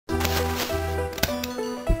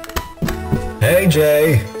Hey,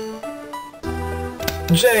 Jay.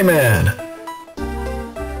 J-Man.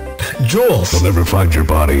 Jules. They'll never find your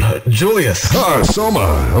body. Julius. Ah,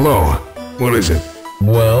 Soma. Hello. What is it?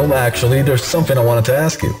 Well, actually, there's something I wanted to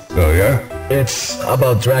ask you. Oh, yeah? It's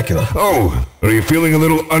about Dracula. Oh, are you feeling a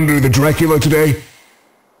little under the Dracula today?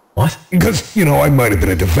 What? Because, you know, I might have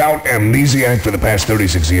been a devout amnesiac for the past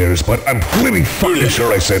 36 years, but I'm pretty fucking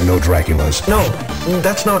sure I said no Draculas. No,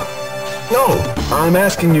 that's not... No, I'm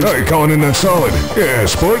asking you... Oh, you're calling in that solid. Yeah,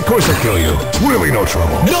 sport, of course I'll kill you. It's really no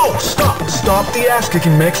trouble. No, stop! Stop the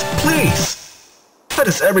ass-kicking mix, please! Why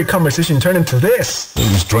does every conversation turn into this?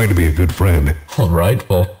 I'm just trying to be a good friend. Alright,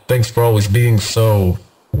 well, thanks for always being so...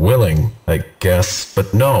 willing, I guess.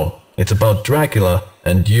 But no, it's about Dracula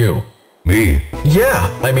and you. Me? Yeah,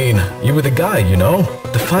 I mean, you were the guy, you know?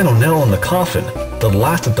 The final nail in the coffin. The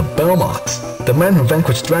last of the Belmonts. The man who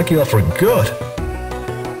vanquished Dracula for good.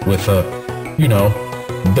 With a, you know,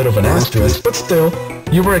 bit of an asterisk, but still,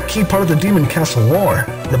 you were a key part of the Demon Castle War,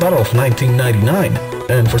 the Battle of 1999.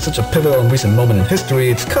 And for such a pivotal and recent moment in history,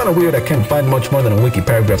 it's kinda weird I can't find much more than a wiki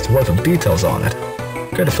paragraph's worth of details on it.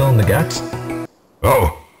 Care to fill in the gaps?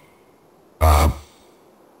 Oh.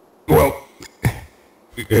 Well...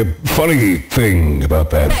 funny thing about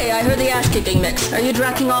that. Hey, I heard the ass-kicking mix. Are you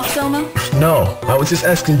dracking off, Soma? No, I was just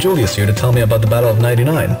asking Julius here to tell me about the Battle of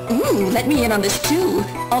 99. Ooh, let me in on this too.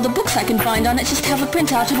 All the books I can find on it just have a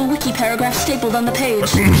printout of a wiki paragraph stapled on the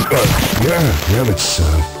page. Yeah, that's,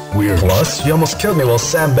 weird. Plus, you almost killed me while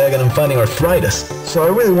sandbagging and finding arthritis. So I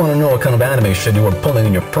really want to know what kind of anime shit you were pulling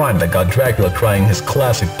in your prime that got Dracula crying his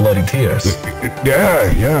classic bloody tears.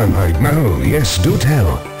 Yeah, I know. Yes, do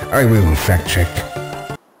tell. I will fact check.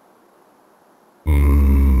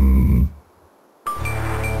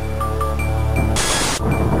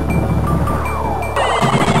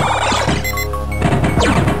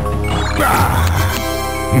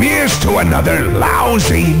 Here's to another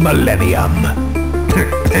lousy millennium.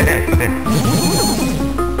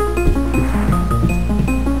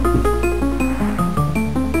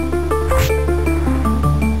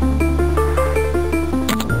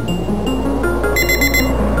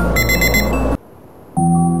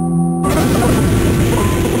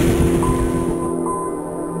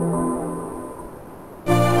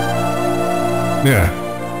 Yeah.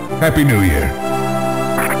 Happy New Year.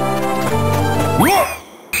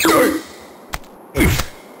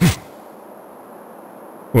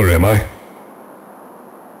 Where am I?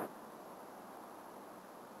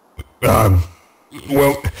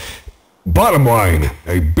 Well, bottom line,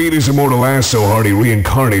 I beat his immortal ass so hard he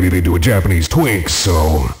reincarnated into a Japanese twink,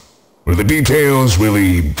 so... Were the details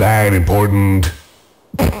really that important?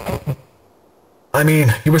 I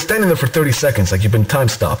mean, you were standing there for 30 seconds like you've been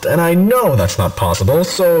time-stopped, and I know that's not possible,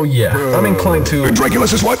 so yeah, I'm inclined to... Dracula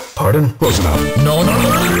says what? Pardon? Close enough. No.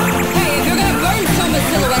 Hey, if you're gonna burn Soma's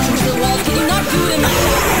silhouettes into the walls, can you not do it in...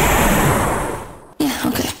 Yeah,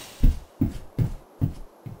 okay.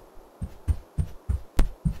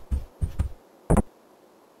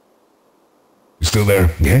 You still there?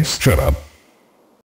 Yes? Shut up.